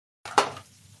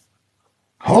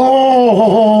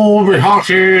Oh, my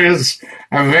hearties,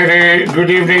 a very good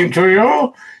evening to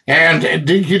you, and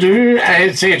dinky-doo,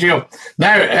 I'd say to you.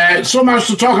 Now, so much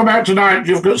to talk about tonight.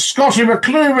 You've got Scottie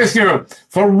McClue with you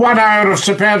for 1 hour of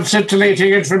superb,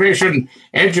 scintillating information,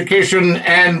 education,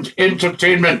 and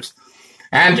entertainment.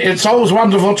 And it's always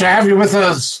wonderful to have you with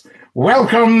us.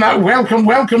 Welcome, welcome,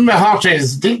 welcome, my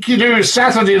hearties. Dinky-doo,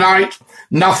 Saturday night,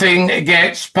 nothing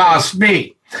gets past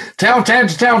me. Tell 10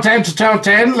 to tell 10 to tell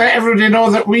 10. Let everybody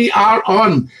know that we are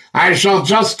on. I shall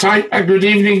just type a good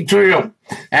evening to you.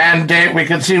 And we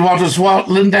can see what is what.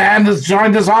 Linda Ann has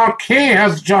joined us. RK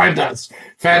has joined us.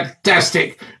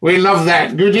 Fantastic. We love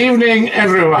that. Good evening,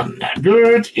 everyone.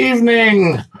 Good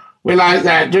evening. We like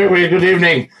that, don't we? Good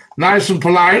evening. Nice and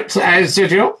polite, I say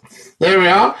to you. There we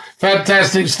are.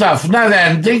 Fantastic stuff. Now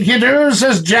then, dinky-doo,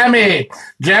 says Jammy.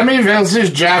 Jammy versus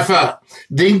Jaffa.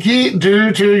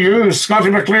 Dinky-doo to you. Scottie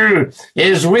McClue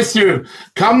is with you.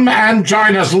 Come and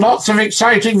join us. Lots of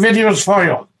exciting videos for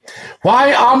you.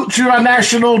 Why aren't you a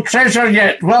national treasure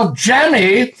yet? Well,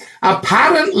 Jammy,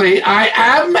 apparently I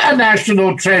am a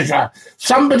national treasure.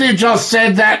 Somebody just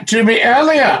said that to me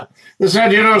earlier. They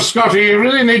said, you know, Scottie, you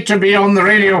really need to be on the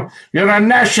radio. You're a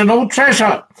national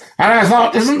treasure. And I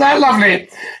thought, isn't that lovely?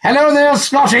 Hello there,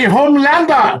 Scottie,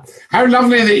 Homelander. How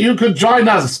lovely that you could join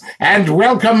us. And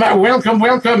welcome, welcome,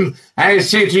 welcome, I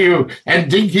say to you. And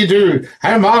dinky-doo,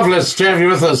 how marvellous to have you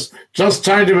with us. Just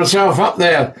tidying myself up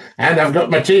there. And I've got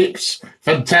my tapes.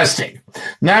 Fantastic.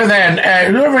 Now then,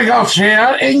 who have we got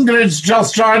here? Ingrid's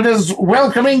just joined us.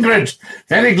 Welcome, Ingrid.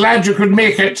 Very glad you could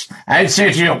make it, I'd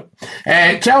say to you.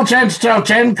 Tell 10 to tell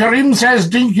 10. Kareem says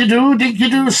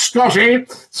dinky-doo, Scottie,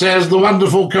 says the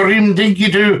wonderful Kareem,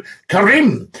 dinky-doo.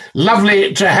 Kareem,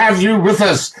 lovely to have you with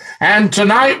us. And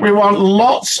tonight we want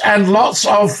lots and lots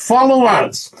of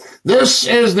followers. This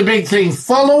is the big thing.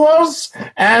 Followers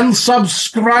and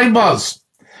subscribers.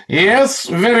 Yes,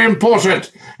 very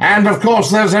important. And, of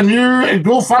course, there's a new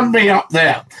GoFundMe up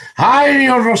there. Hi,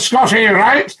 you're Scottie,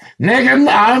 right? Negan,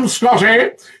 I'm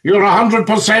Scottie. You're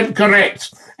 100%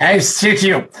 correct. I say to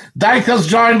you. Dyker's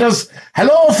joined us.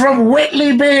 Hello from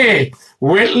Whitley Bay.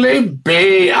 Whitley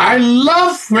Bay. I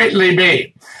love Whitley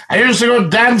Bay. I used to go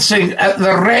dancing at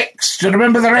the Rex. Do you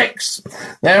remember the Rex?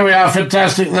 There we are,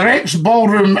 fantastic. The Rex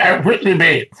Ballroom at Whitley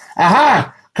Bay.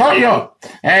 Aha! Caught you.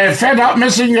 Fed up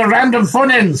missing your random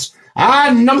phone-ins.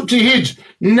 Numpty head.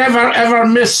 Never ever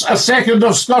miss a second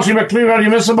of Scottie McClue or you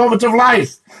miss a moment of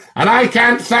life. And I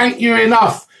can't thank you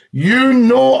enough. You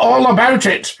know all about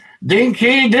it.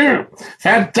 Dinky-doo.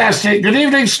 Fantastic. Good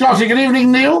evening, Scottie. Good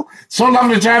evening, Neil. So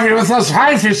lovely to have you with us.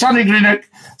 Hi, for Sonny Greenock,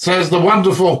 says the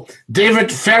wonderful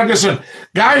David Ferguson.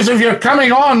 Guys, if you're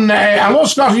coming on, hello,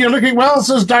 Scottie, you're looking well,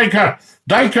 says Dyker.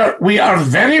 Dyker, we are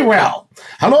very well.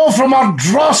 Hello from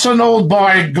Ardrossan, old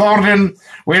boy, Gordon.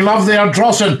 We love the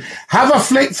Ardrossan. Have a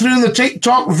flick through the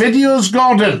TikTok videos,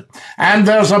 Gordon. And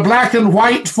there's a black and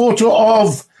white photo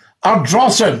of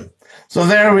Ardrossan. So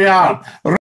there we are.